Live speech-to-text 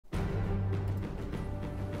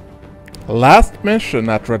Last mission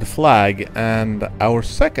at Red Flag and our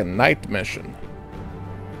second night mission.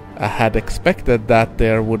 I had expected that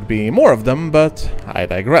there would be more of them, but I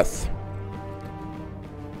digress.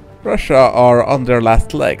 Russia are on their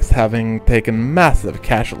last legs, having taken massive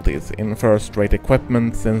casualties in first-rate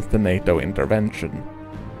equipment since the NATO intervention.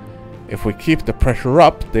 If we keep the pressure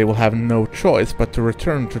up, they will have no choice but to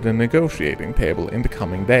return to the negotiating table in the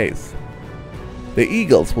coming days. The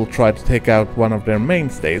Eagles will try to take out one of their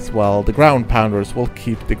mainstays, while the ground pounders will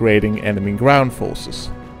keep degrading enemy ground forces.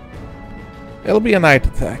 It'll be a night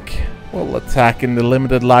attack. We'll attack in the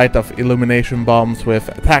limited light of illumination bombs with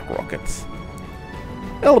attack rockets.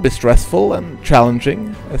 It'll be stressful and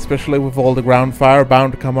challenging, especially with all the ground fire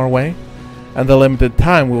bound to come our way, and the limited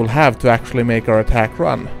time we will have to actually make our attack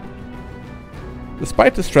run.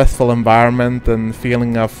 Despite the stressful environment and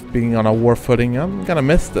feeling of being on a war footing, I'm gonna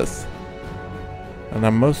miss this. And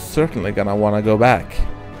I'm most certainly gonna wanna go back.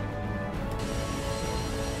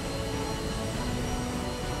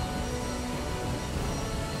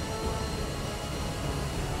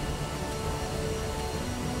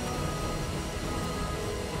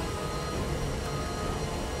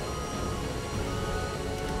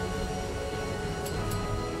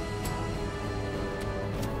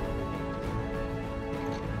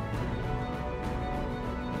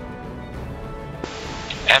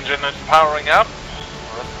 Engine is powering up,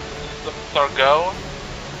 systems are go,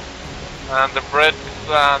 and the Brits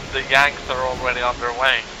and the Yanks are already on their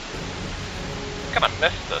way. I'm gonna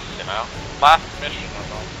miss this, you know, last mission or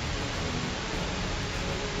not.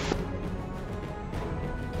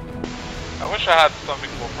 I wish I had something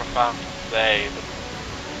more profound to say, but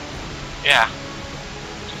yeah,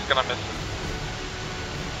 just gonna miss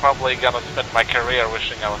it. Probably gonna spend my career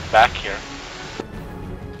wishing I was back here.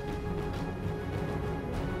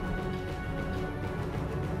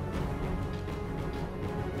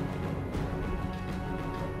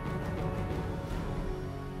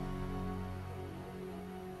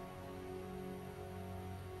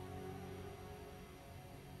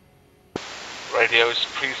 Radio is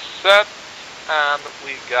preset, and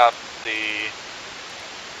we got the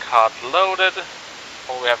card loaded.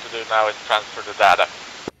 All we have to do now is transfer the data.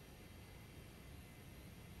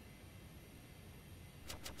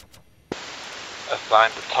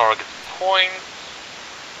 Assign the target points,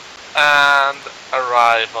 and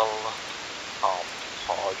arrival on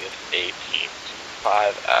target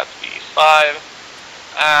 1825 at B5,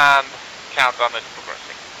 and countdown is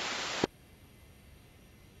progressing.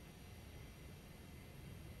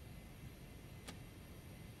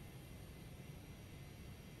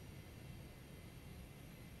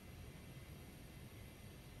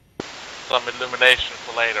 Some illumination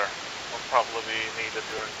for later will probably be needed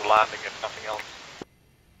during the landing if nothing else.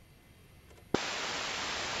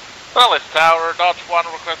 Well, it's Tower, Dodge 1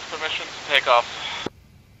 requests permission to take off.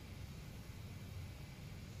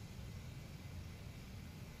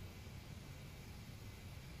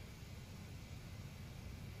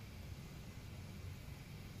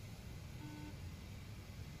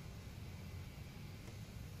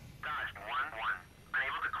 Dodge 1-1,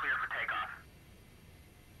 unable to clear for takeoff.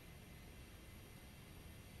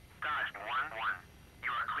 Dodge 1-1.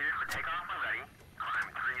 You are cleared for takeoff when ready. Climb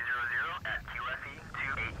 300 at QFE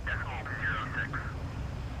 28.06.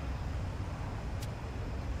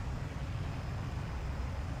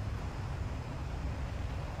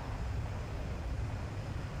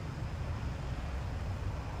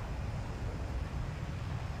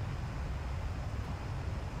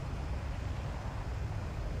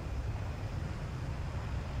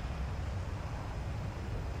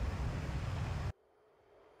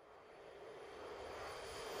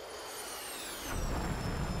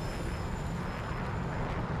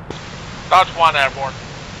 Dodge 1 airborne.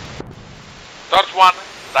 Dodge 1,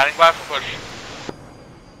 standing by for push.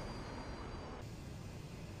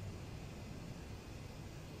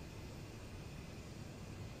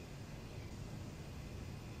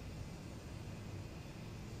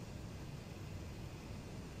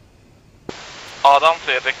 Adam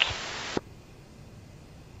Fredrik.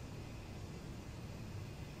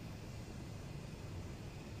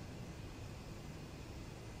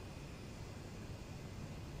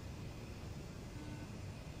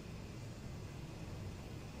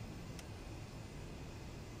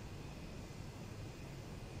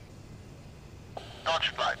 Dodge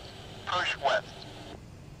 5, push west.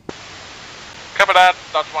 Cover that,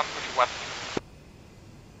 Dodge 1 pushing west.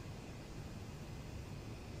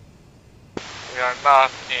 We are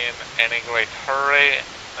not in any great hurry.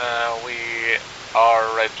 We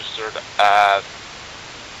are registered as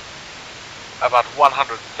about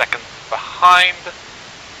 100 seconds behind,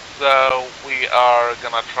 so we are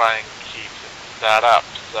gonna try and keep that up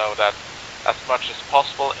so that as much as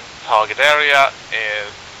possible in the target area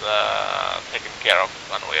is taken care of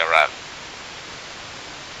when we arrive.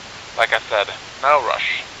 Like I said, no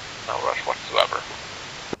rush whatsoever.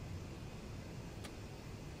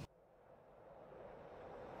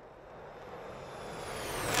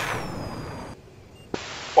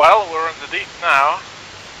 Well, we're in the deep now.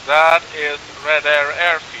 That is Red Air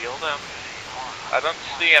Airfield, and I don't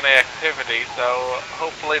see any activity, so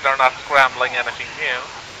hopefully they're not scrambling anything new.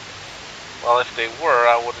 Well, if they were,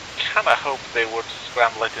 I would kinda hope they would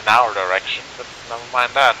scramble it in our direction, but never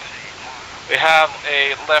mind that. We have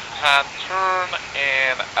a left-hand turn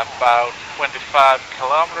in about 25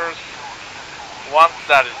 kilometers. Once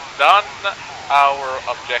that is done, our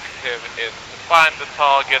objective is to find the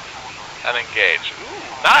target and engage. Ooh,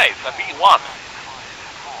 nice, a B1.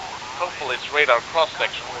 Hopefully its radar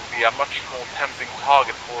cross-section will be a much more tempting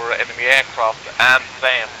target for enemy aircraft and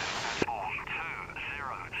SAM.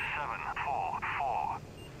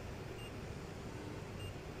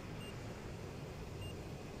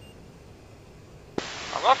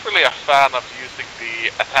 I'm not really a fan of using the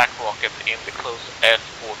attack rocket in the close air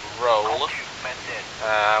support role.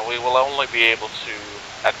 We will only be able to,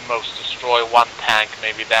 at most, destroy one tank,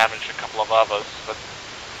 maybe damage a couple of others, but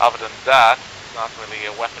other than that, it's not really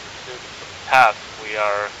a weapon suited for the task we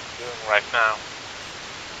are doing right now.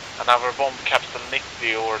 Another bomb capsule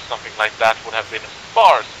 90 or something like that would have been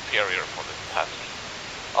far superior for this task.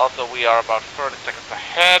 Also, we are about 30 seconds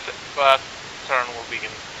ahead, but turn will be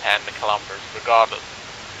in 10 kilometers regardless.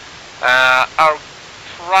 Our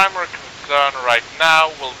primary concern right now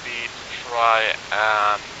will be to try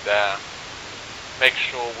and make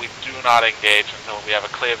sure we do not engage until we have a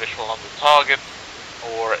clear visual on the target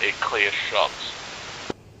or a clear shot.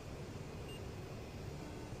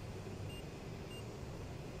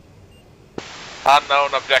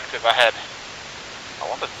 Unknown objective ahead. I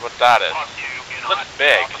wonder what that is. It looks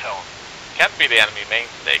big. Can't be the enemy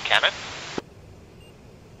mainstay, can it?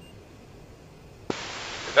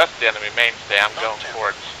 If that's the enemy mainstay, I'm going for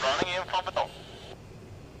it.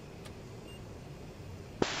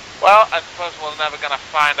 Well, I suppose we're never gonna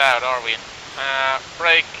find out, are we?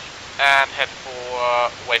 Brake and head for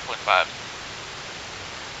waypoint 5.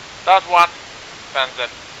 Start 1, fence in.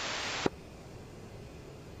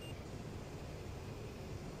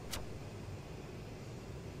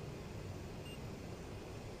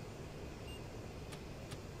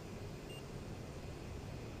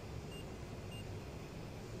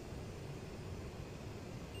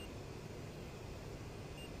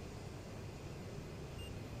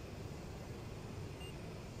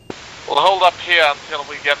 We'll hold up here until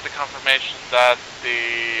we get the confirmation that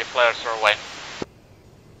the flares are away.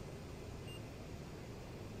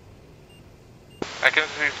 I can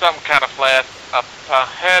see some kind of flares up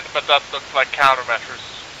ahead, but that looks like countermeasures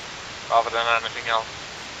rather than anything else.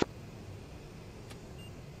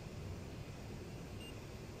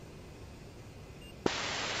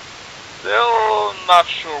 Still not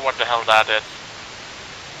sure what the hell that is.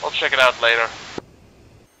 We'll check it out later.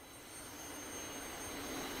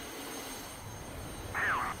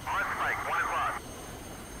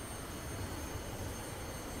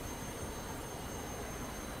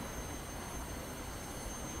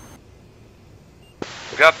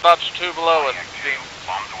 We got Dodge 2 below us, it seems.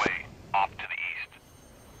 Bombs away, off to the east.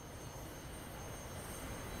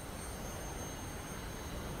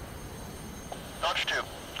 Dodge 2,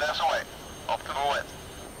 that's away, off to the west.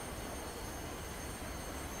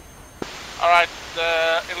 Alright,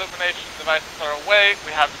 the illumination devices are away,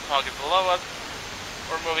 we have the target below us.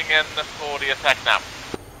 We're moving in for the attack now.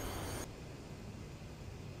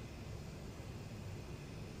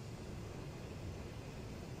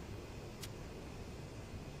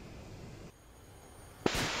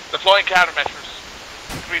 Deploying countermeasures.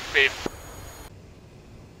 Increase speed.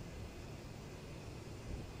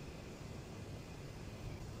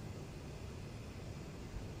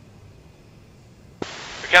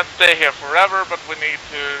 We can't stay here forever, but we need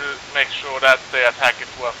to make sure that the attack is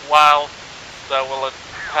worthwhile. So we'll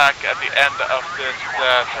attack at the end of this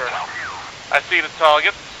turn. I see the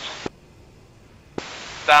target.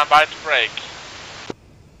 Stand by to brake.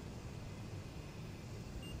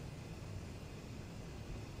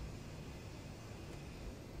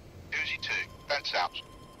 Fence out.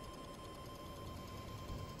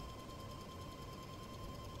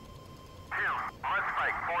 On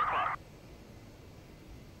spike, 4 o'clock.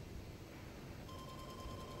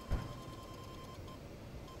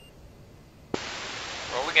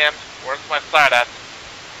 Rolling in. Where's my sight at?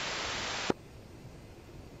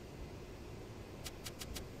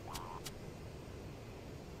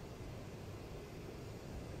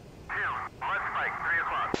 On spike.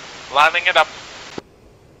 Lining it up.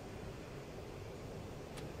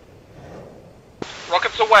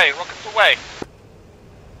 Rockets away, rockets away.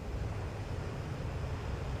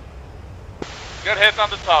 Good hit on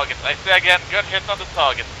the target. I say again, good hit on the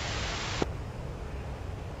target.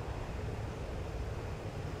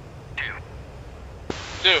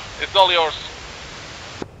 2, it's all yours.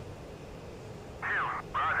 2,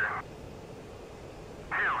 roger.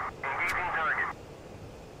 2, engaging target.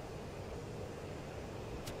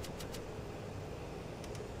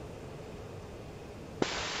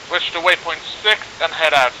 Switch to waypoint 6 and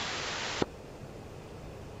head out.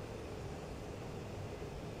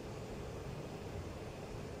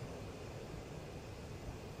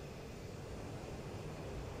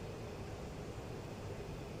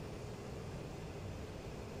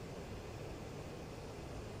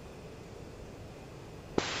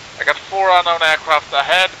 I got 4 unknown aircraft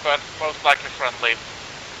ahead, but most likely friendly.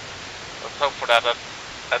 Let's hope for that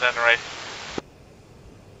at any rate.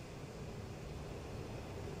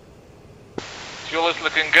 Fuel is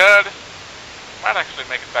looking good. Might actually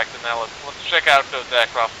make it back to Nellis. Let's check out those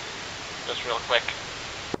aircraft just real quick.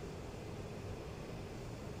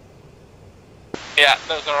 Yeah,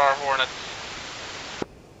 those are our Hornets.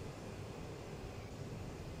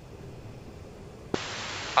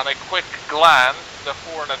 On a quick glance, the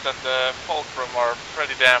Hornet and the Fulcrum are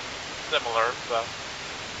pretty damn similar, so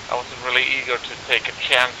I wasn't really eager to take a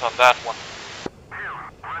chance on that one. 2,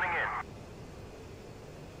 running in.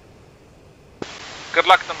 Good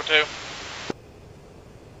luck, number 2.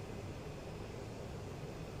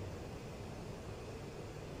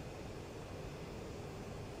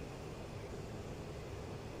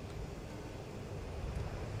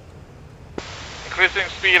 Increasing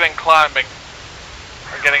speed and climbing.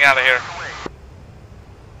 We're getting out of here.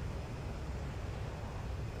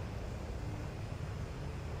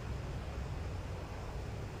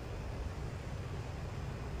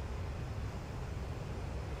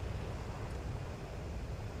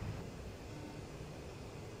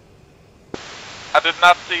 I did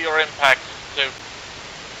not see your impact, too.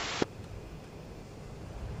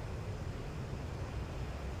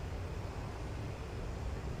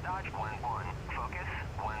 Dodge 1-1, focus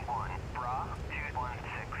 1-1, bra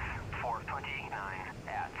 216, 429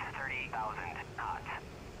 at 30,000 knots.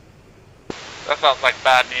 That sounds like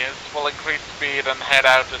bad news. We'll increase speed and head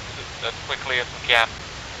out as quickly as we can.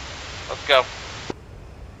 Let's go.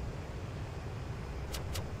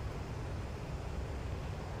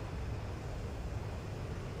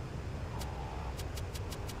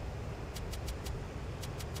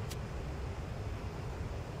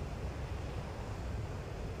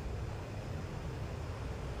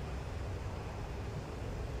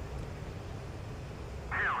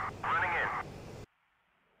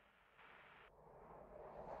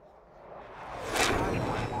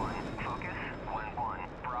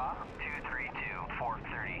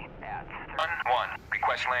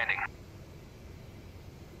 Landing.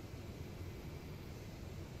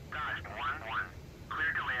 Dodge 1-1.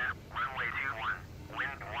 Clear to land. Runway 21.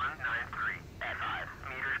 Wind 193 at 5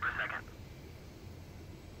 meters per second.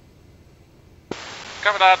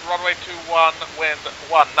 Cover that. Runway 21. Wind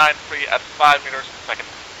 193 at 5 meters per second.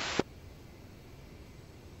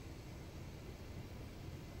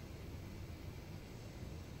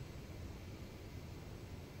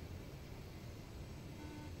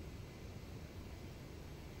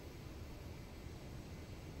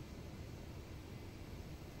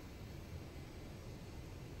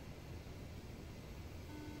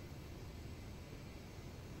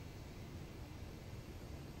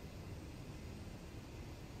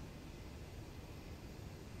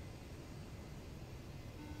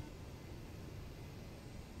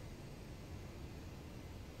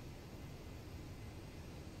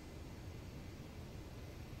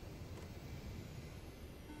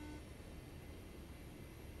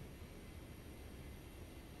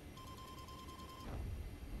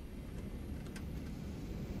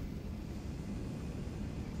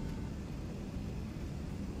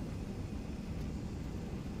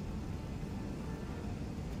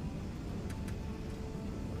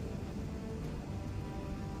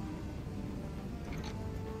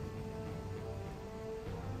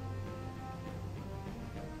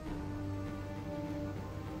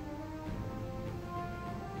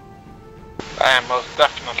 I am most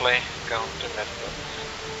definitely going to miss this.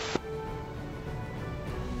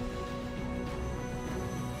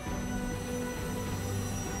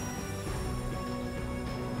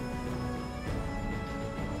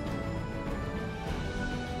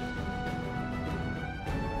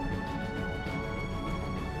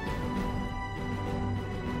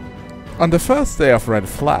 On the first day of Red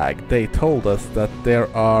Flag, they told us that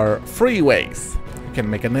there are 3 ways you can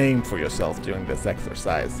make a name for yourself during this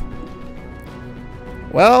exercise.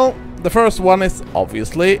 Well, the first one is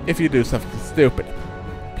obviously if you do something stupid.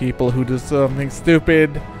 People who do something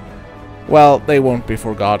stupid, well, they won't be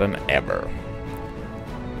forgotten ever.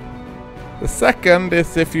 The second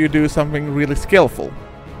is if you do something really skillful,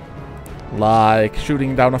 like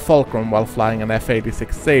shooting down a Fulcrum while flying an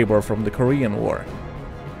F-86 Sabre from the Korean War.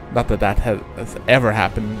 Not that that has ever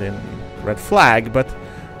happened in Red Flag, but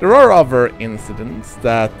there are other incidents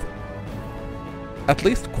that at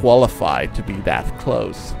least qualify to be that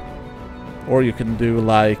close. Or you can do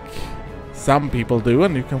like some people do,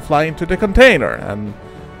 and you can fly into the container, and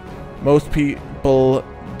most people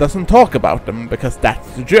doesn't talk about them because that's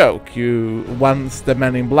the joke. Once the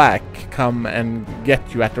men in black come and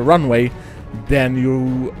get you at the runway, then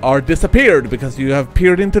you are disappeared because you have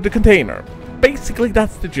peered into the container. Basically,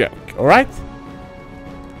 that's the joke, alright?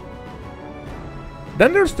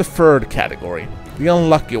 Then there's the third category, the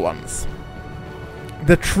unlucky ones.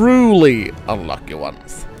 The truly unlucky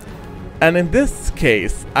ones. And in this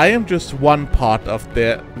case, I am just one part of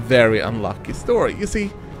the very unlucky story. You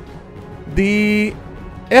see, the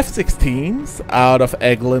F-16s out of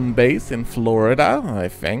Eglin Base in Florida, I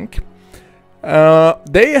think,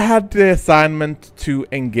 they had the assignment to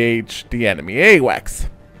engage the enemy AWACS.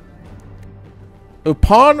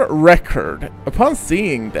 Upon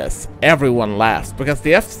seeing this, everyone laughed, because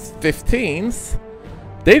the F-15s,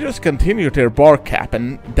 they just continued their bar cap,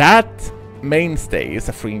 and that mainstay is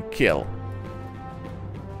a free kill.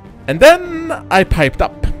 And then I piped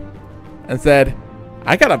up and said,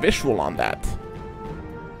 I got a visual on that.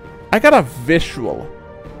 I got a visual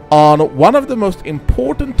on one of the most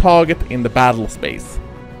important targets in the battle space.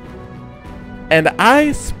 And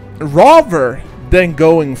I, rather than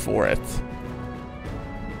going for it,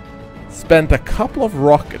 spent a couple of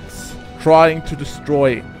rockets trying to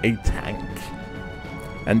destroy a tank.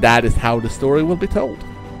 And that is how the story will be told.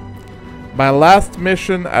 My last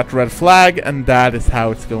mission at Red Flag, and that is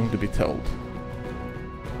how it's going to be told.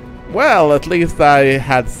 Well, at least I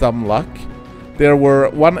had some luck. There were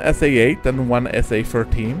one SA-8 and one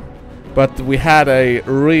SA-13, but we had a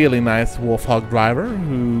really nice Warthhog driver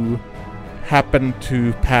who happened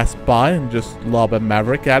to pass by and just lob a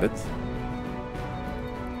Maverick at it.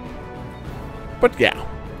 But yeah,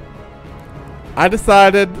 I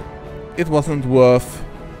decided it wasn't worth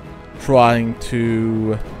trying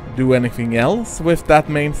to do anything else with that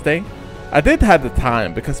mainstay. I did have the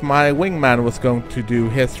time because my wingman was going to do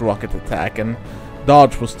his rocket attack and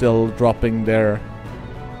Dodge was still dropping their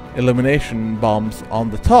illumination bombs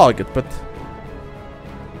on the target, but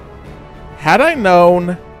had I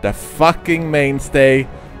known the fucking mainstay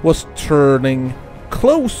was turning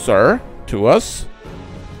closer to us,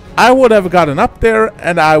 I would have gotten up there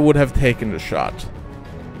and I would have taken the shot.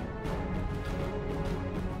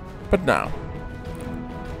 But now,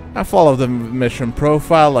 I follow the mission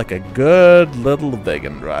profile like a good little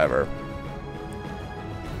Viggen driver.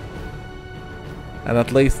 And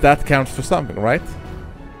at least that counts for something, right?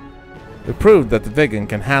 We proved that the Viggen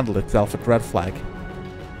can handle itself at Red Flag.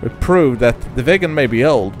 We proved that the Viggen may be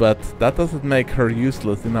old, but that doesn't make her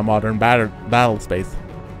useless in a modern battle space.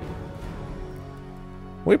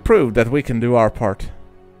 We proved that we can do our part.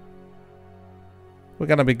 We're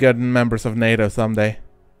gonna be good members of NATO someday.